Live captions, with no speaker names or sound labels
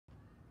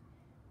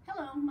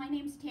Hello, my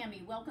name's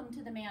Tammy. Welcome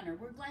to the Manor.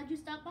 We're glad you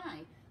stopped by.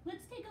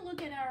 Let's take a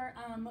look at our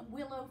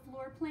Willow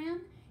floor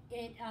plan.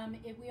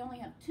 We only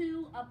have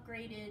 2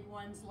 upgraded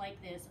ones like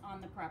this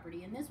on the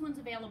property, and this one's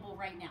available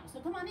right now.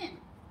 So come on in.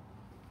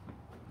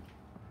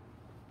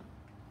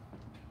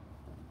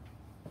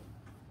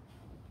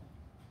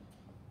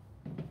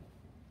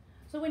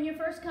 So when you're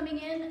first coming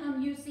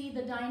in, you see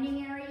the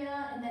dining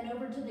area and then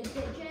over to the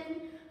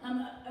kitchen.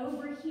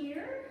 Over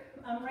here,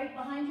 right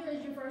behind you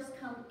as you first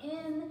come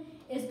in,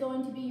 is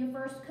going to be your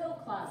first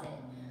coat closet.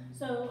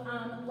 So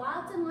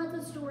lots and lots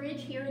of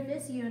storage here in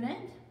this unit.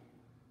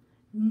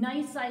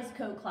 Nice sized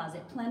coat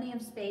closet, plenty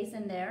of space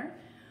in there.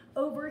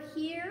 Over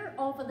here,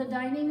 off of the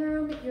dining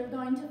room, you're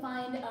going to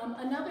find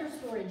another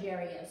storage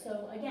area.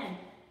 So again,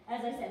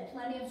 as I said,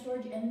 plenty of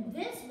storage, and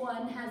this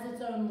one has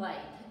its own light.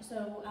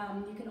 So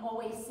you can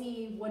always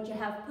see what you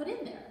have put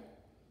in there.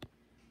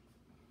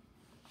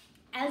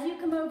 As you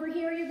come over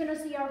here, you're gonna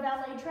see our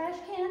valet trash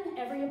can.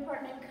 Every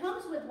apartment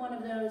comes with one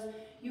of those.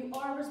 You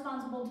are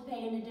responsible to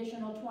pay an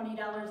additional $20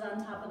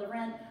 on top of the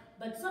rent,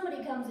 but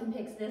somebody comes and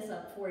picks this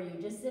up for you.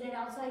 Just sit it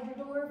outside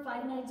your door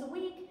 5 nights a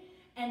week,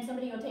 and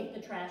somebody will take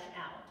the trash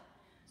out.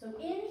 So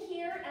in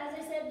here, as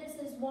I said, this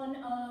is one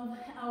of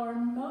our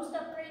most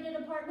upgraded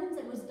apartments.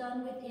 It was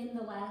done within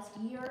the last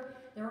year.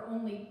 There are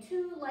only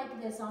 2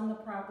 like this on the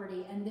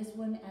property, and this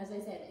one, as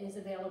I said, is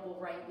available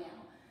right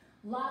now.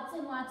 Lots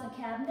and lots of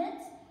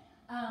cabinets.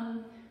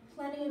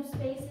 Plenty of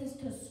spaces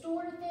to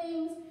store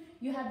things.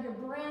 You have your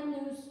brand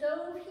new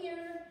stove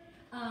here.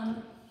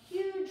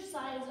 Huge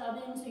size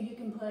oven, so you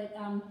can put,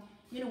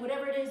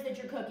 whatever it is that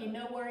you're cooking.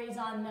 No worries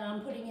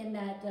on putting in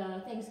that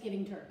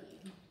Thanksgiving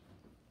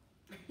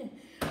turkey.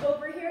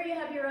 Over here you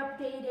have your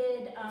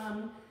updated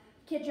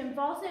kitchen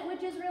faucet,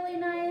 which is really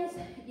nice.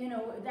 You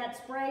know, that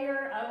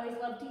sprayer, I always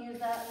love to use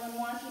that when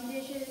washing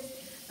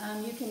dishes.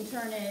 You can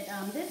turn it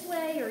this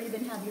way, or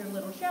even have your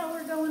little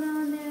shower going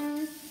on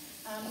there.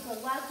 So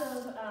lots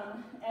of,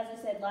 as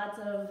I said, lots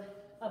of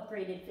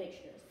upgraded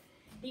fixtures.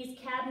 These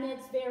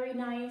cabinets, very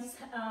nice,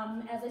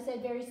 as I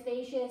said, very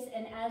spacious,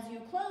 and as you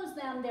close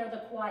them, they're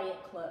the quiet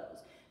close.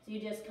 So you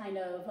just kind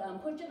of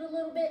push it a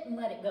little bit and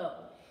let it go.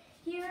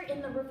 Here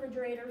in the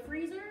refrigerator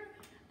freezer,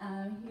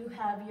 you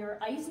have your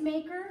ice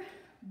maker,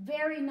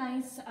 very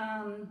nice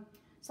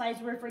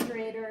size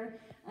refrigerator.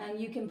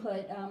 You can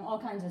put all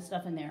kinds of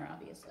stuff in there,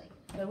 obviously.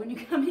 But when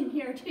you come in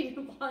here to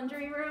your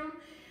laundry room,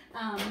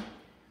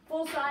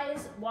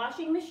 full-size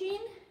washing machine.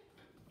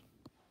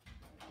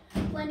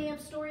 Plenty of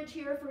storage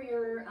here for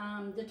your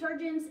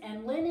detergents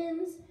and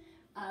linens.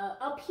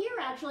 Up here,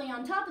 actually,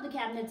 on top of the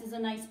cabinets is a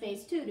nice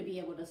space, too, to be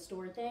able to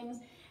store things.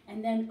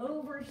 And then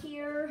over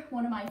here,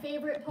 one of my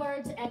favorite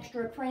parts,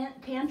 extra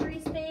pantry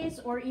space,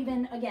 or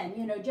even,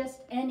 again,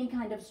 just any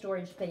kind of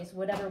storage space,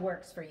 whatever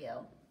works for you.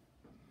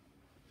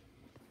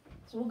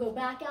 So we'll go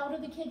back out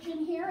of the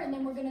kitchen here, and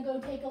then we're going to go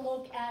take a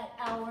look at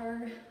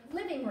our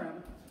living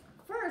room.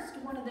 First,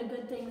 one of the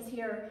good things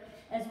here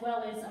as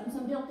well is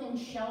some built-in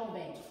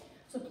shelving.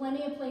 So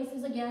plenty of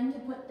places, again, to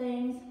put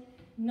things.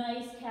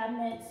 Nice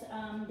cabinets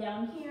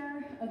down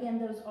here. Again,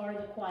 those are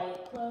the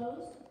quiet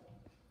close.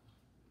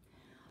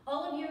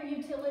 All of your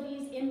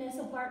utilities in this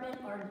apartment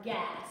are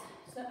gas.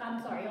 So,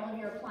 I'm sorry, all of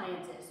your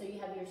appliances. So you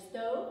have your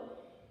stove,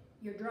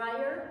 your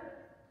dryer,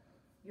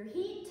 your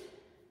heat,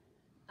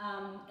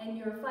 and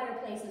your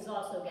fireplace is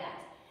also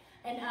gas.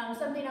 And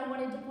something I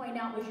wanted to point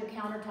out was your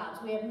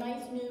countertops. We have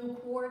nice new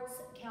quartz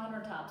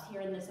countertops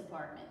here in this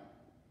apartment.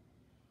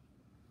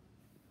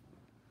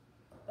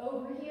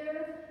 Over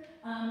here,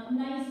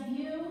 nice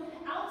view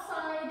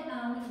outside,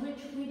 which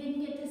we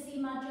didn't get to see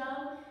much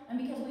of. And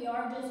because we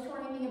are just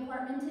touring the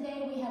apartment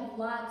today, we have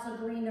lots of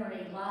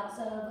greenery, lots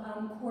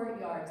of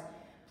courtyards,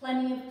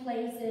 plenty of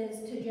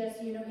places to just,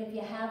 if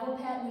you have a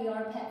pet, we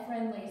are pet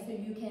friendly, so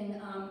you can,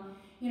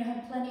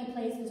 have plenty of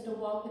places to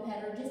walk the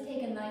pet or just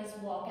take a nice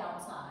walk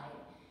outside.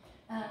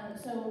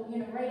 So,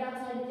 right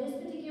outside of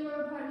this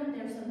particular apartment,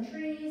 there's some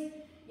trees.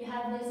 You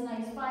have this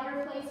nice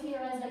fireplace here,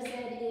 as I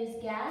said,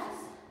 is gas.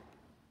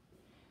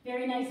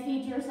 Very nice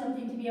feature,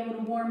 something to be able to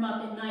warm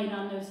up at night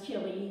on those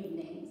chilly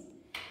evenings.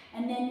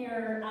 And then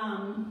your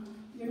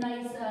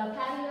nice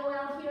patio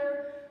out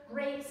here,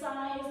 great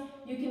size.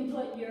 You can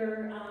put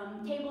your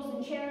tables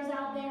and chairs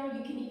out there.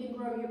 You can even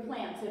grow your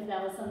plants if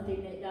that was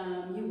something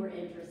that you were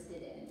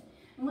interested in.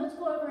 And let's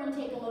go over and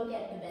take a look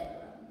at the bedroom.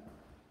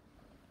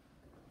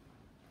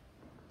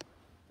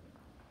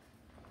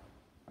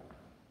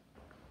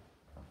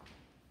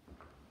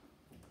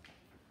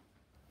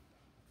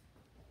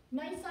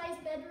 Nice size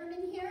bedroom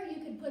in here.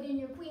 You could put in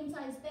your queen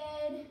size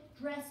bed,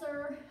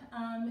 dresser,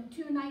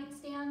 2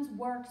 nightstands,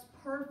 works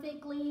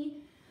perfectly.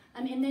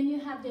 And then you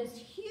have this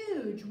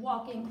huge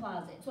walk-in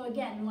closet. So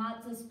again,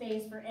 lots of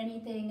space for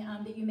anything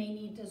that you may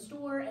need to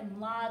store, and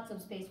lots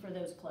of space for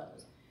those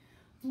clothes.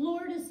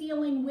 Floor to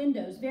ceiling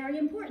windows, very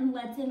important,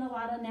 lets in a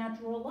lot of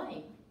natural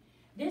light.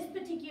 This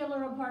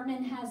particular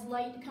apartment has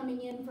light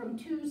coming in from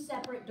 2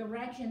 separate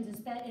directions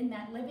in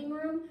that living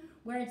room,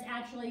 where it's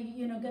actually,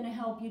 going to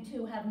help you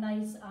to have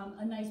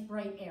a nice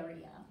bright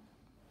area.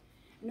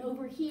 And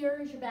over here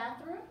is your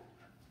bathroom.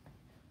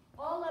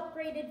 all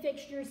upgraded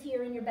fixtures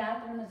here in your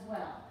bathroom as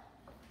well.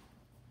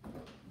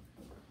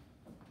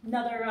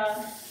 Another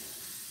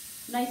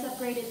nice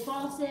upgraded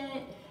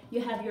faucet.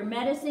 You have your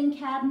medicine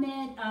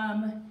cabinet.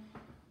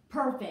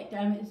 Perfect.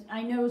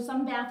 I know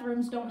some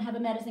bathrooms don't have a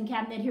medicine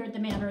cabinet here at the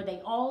Manor.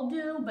 They all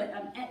do, but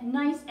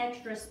nice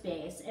extra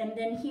space. And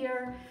then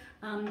here,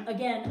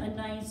 again, a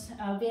nice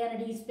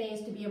vanity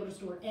space to be able to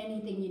store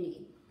anything you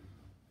need.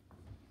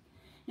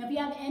 Now, if you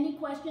have any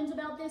questions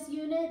about this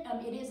unit,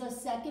 it is a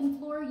second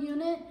floor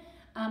unit.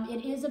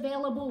 It is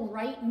available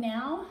right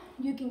now.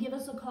 You can give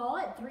us a call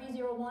at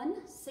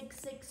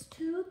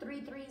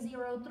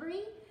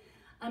 301-662-3303.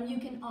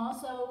 You can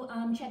also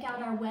check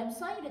out our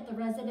website at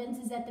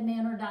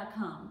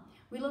theresidencesatatthemanor.com.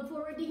 We look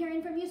forward to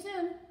hearing from you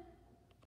soon.